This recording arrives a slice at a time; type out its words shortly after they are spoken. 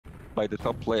by the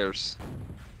top players.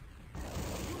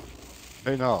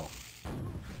 I know.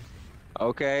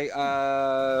 Okay,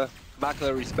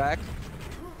 Mackler is back.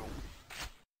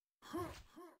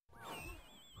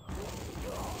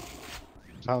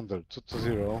 Thunder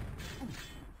 2-0.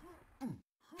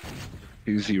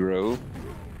 2-0.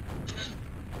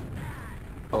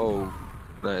 Oh,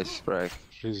 nice frag.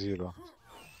 3-0.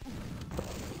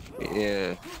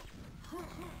 Yeah.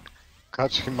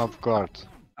 Catch him off guard.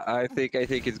 I think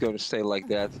it's going to stay like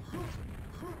that.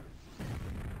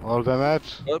 All the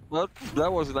match. But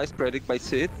that was a nice predict by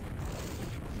Sith.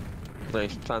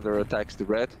 Nice Thunder attacks the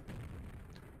red.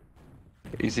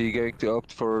 Is he going to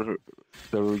opt for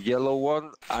the yellow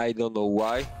one? I don't know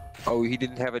why. Oh, he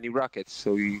didn't have any rockets,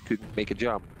 so he couldn't make a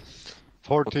jump.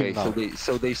 14 Okay, now.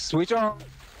 so they switch on.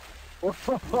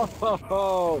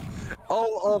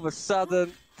 All of a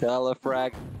sudden,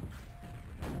 telefrag.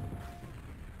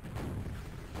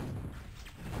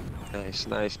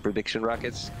 Nice prediction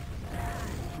rockets.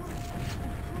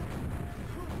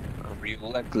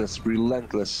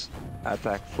 Relentless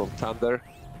attack from Thunder.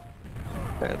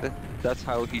 And that's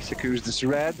how he secures this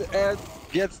red and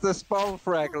gets the spawn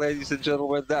frag, ladies and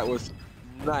gentlemen. That was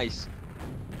nice.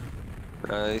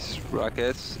 Nice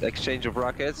rockets, exchange of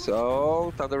rockets.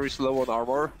 Oh, Thunder is low on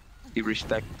armor. He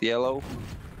restacked yellow.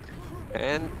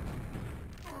 And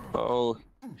oh,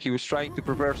 he was trying to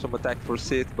prepare some attack for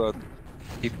Sith, but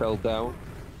he fell down.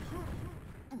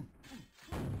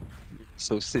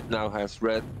 So Sith now has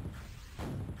red.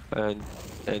 And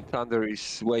Thunder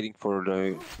is waiting for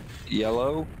the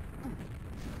yellow.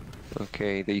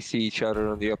 Okay, they see each other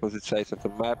on the opposite sides of the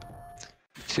map.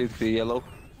 Sith the yellow.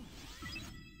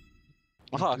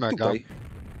 Aha, Mega. tutaj.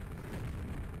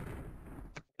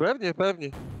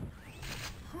 Pewnie.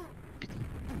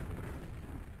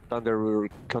 Thunder will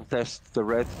contest the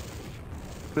red.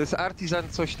 To jest Artisan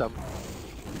coś tam.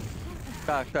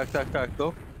 Tak,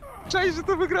 no. Cześć, że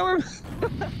to wygrałem!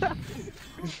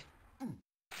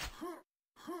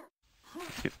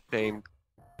 Name.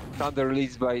 Thunder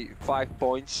leads by 5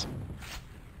 points.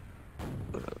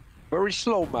 Very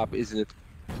slow map, isn't it?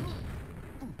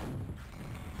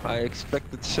 I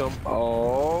expected some...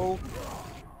 Oh...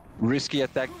 risky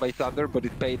attack by Thunder, but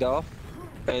it paid off.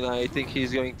 And I think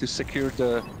he's going to secure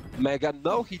the Mega.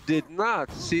 No, he did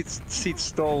not! Sith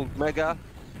stole Mega.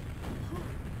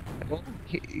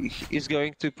 He is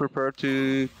going to prepare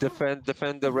to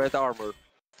defend the red armor.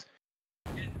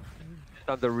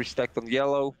 Thunder restacked on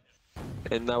yellow.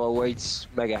 And now awaits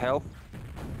Mega health.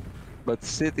 But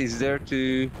Sith is there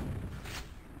to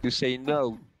say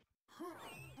no.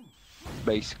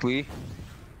 Basically.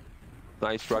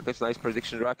 Nice rockets, nice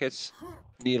prediction rockets.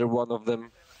 Neither one of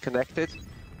them connected.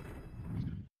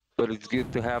 But it's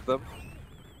good to have them.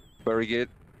 Very good.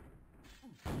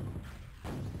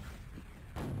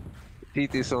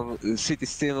 Sith is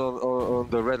still on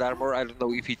the red armor. I don't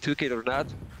know if he took it or not.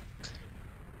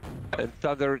 And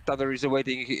Thunder is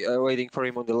waiting for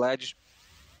him on the ledge.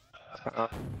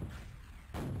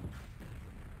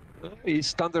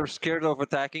 Is Thunder scared of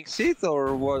attacking Sith,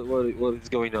 or what is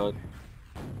going on?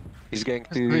 He's going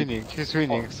to... He's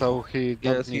winning, so he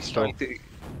doesn't need he's trying to...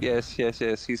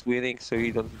 Yes, he's winning, so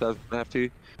he doesn't have to.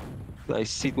 Nice,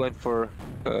 Sith went for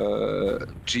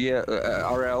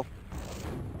RL.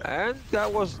 And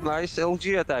that was nice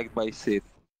LG attack by Sith.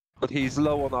 But he's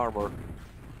low on armor.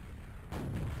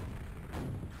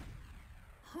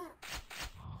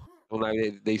 So now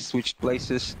they switched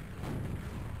places.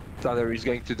 Thunder is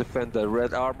going to defend the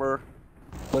red armor.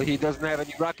 But he doesn't have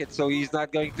any rockets, so he's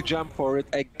not going to jump for it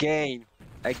again.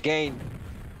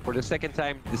 For the second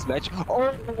time this match.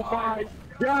 Oh my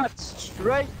god!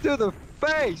 Straight to the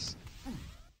face!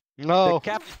 No!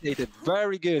 Decapitated.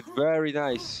 Very good. Very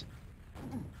nice.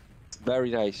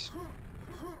 Very nice.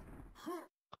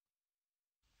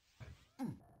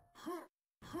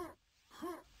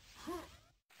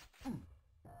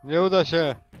 Nie uda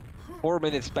się! 4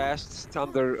 minutes passed.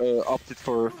 Thunder opted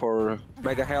for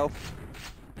Mega Health.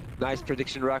 Nice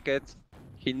prediction rocket.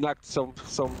 He knocked some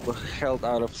health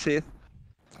out of Sith.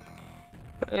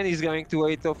 And he's going to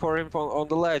wait for him on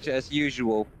the ledge as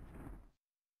usual.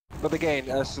 But again,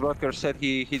 as Rutger said,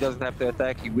 he doesn't have to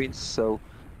attack, he wins, so...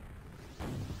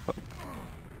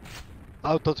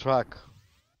 Auto track.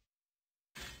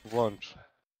 Włącz.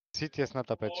 Sith jest na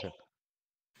tapecie.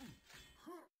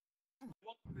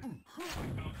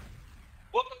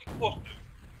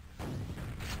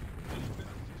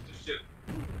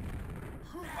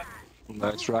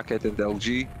 Nice rocket and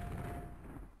LG.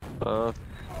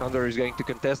 Thunder is going to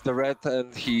contest the red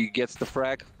and he gets the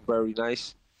frag. Very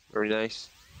nice. Very nice.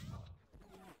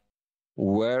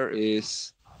 Where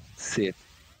is Sith?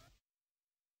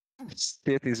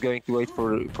 Sith is going to wait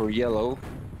for yellow,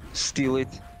 steal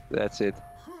it, that's it.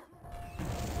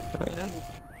 And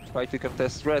try to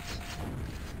contest red.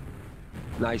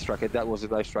 Nice rocket, that was a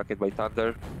nice rocket by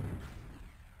Thunder.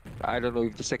 I don't know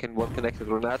if the second one connected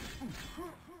or not.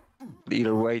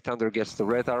 Either way, Thunder gets the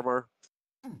red armor,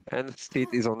 and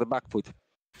Sith is on the back foot.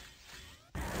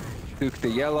 Took the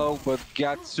yellow, but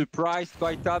got surprised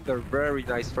by Thunder. Very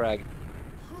nice frag.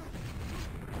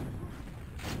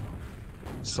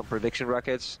 Some prediction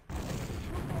rockets.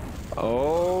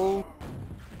 Oh,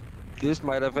 this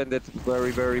might have ended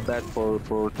very, very bad for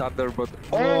Thunder, but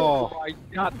oh my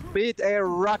god, mid-air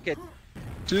rocket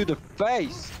to the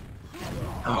face.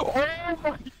 Oh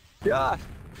my god.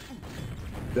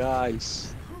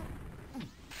 Nice.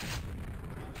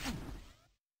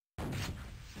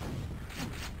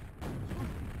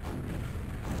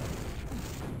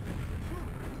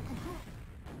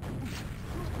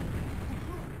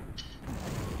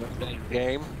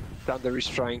 Game. Thunder is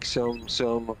trying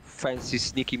some fancy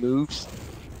sneaky moves.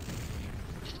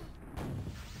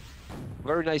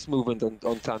 Very nice movement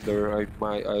on Thunder.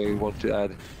 I want to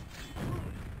add.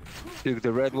 Took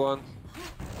the red one.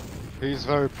 He's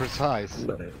very precise.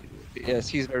 Yes,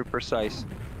 he's very precise.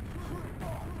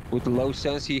 With the low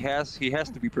sense he has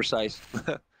to be precise.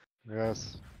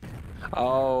 Yes.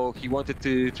 Oh, he wanted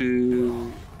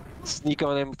to sneak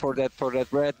on him for that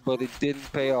red, but it didn't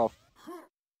pay off.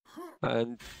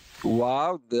 And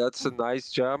wow, that's a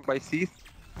nice jump by Sith.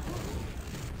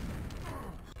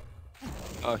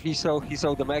 He saw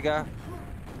the mega.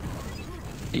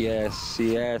 Yes.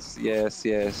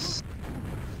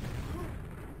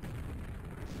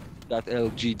 That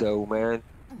LG though, man.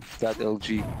 That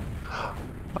LG.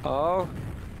 Oh.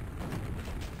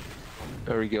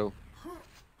 There we go.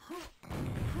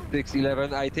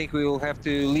 6-11. I think we will have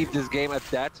to leave this game at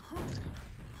that,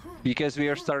 because we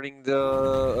are starting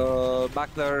the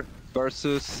Makler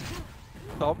versus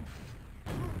Tom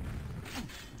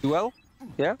duel.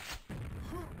 Yeah.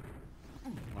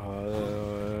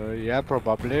 Yeah,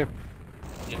 probably.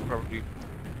 Yeah, probably.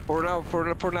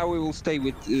 For now, we will stay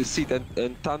with Sith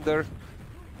and Thunder.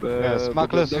 Yes, but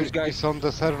Makler those guys is on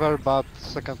the server, but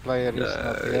second player is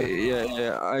not here.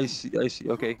 Yeah. I see.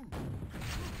 Okay.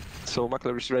 So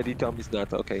Makler is ready. Tom is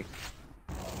not. Okay.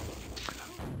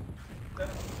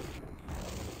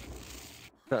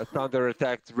 Thunder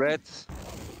attacked red,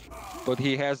 but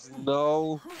he has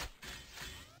no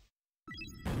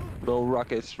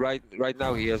rockets. Right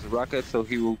now he has a rocket, so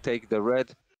he will take the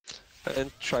red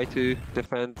and try to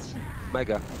defend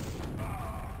Mega.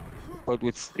 But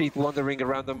with Sith wandering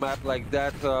around the map like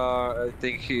that, I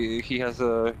think he has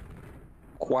a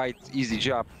quite easy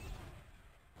job.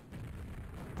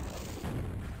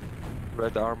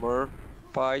 Red armor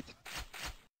fight.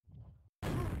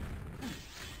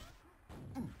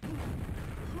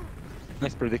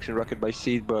 Nice prediction rocket by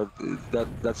Sith, but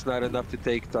that's not enough to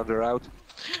take Thunder out.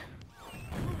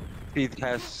 Sith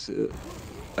has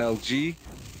LG.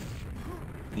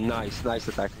 Nice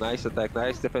attack, nice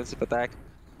defensive attack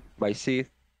by Sith.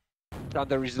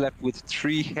 Thunder is left with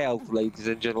 3 health, ladies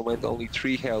and gentlemen, only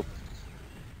 3 health.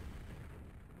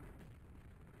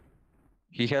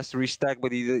 He has to restack,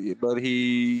 but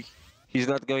he's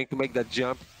not going to make that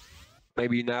jump.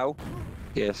 Maybe now.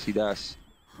 Yes, he does.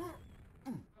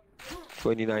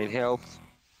 29 health.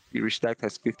 He restacked,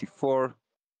 has 54.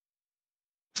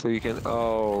 So you can.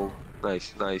 Oh,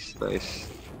 nice.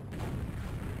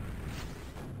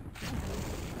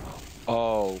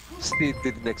 Oh, Sith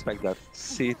didn't expect that.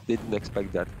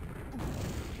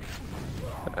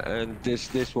 And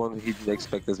this one he didn't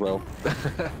expect as well.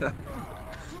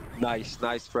 Nice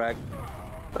frag.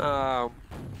 Now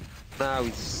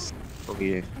it's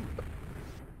only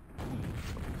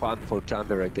fun for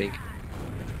Thunder, I think.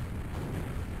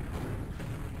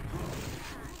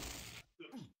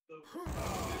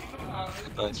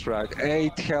 Nice frag.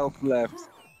 8 health left.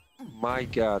 My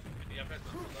god.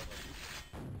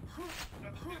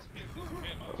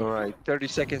 Alright, 30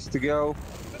 seconds to go.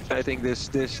 I think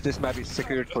this map is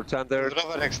secured for Thunder.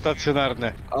 Rowerek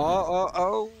stacjonarny.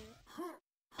 Oh.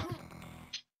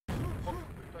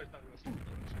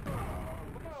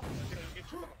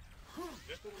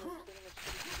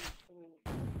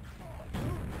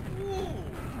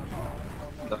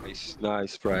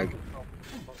 Nice frag.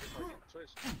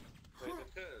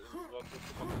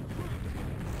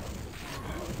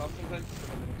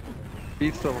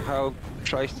 He somehow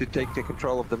tries to take the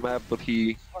control of the map, but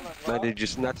he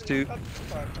manages not to.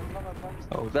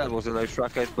 Oh, that was a nice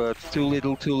rocket, but too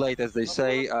little, too late, as they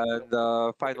say. And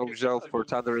final result for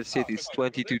Thunder and Sith is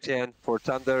 20-10 for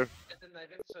Thunder.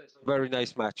 Very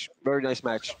nice match.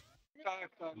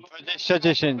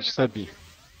 20-10 Sebi.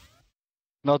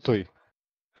 Notuj.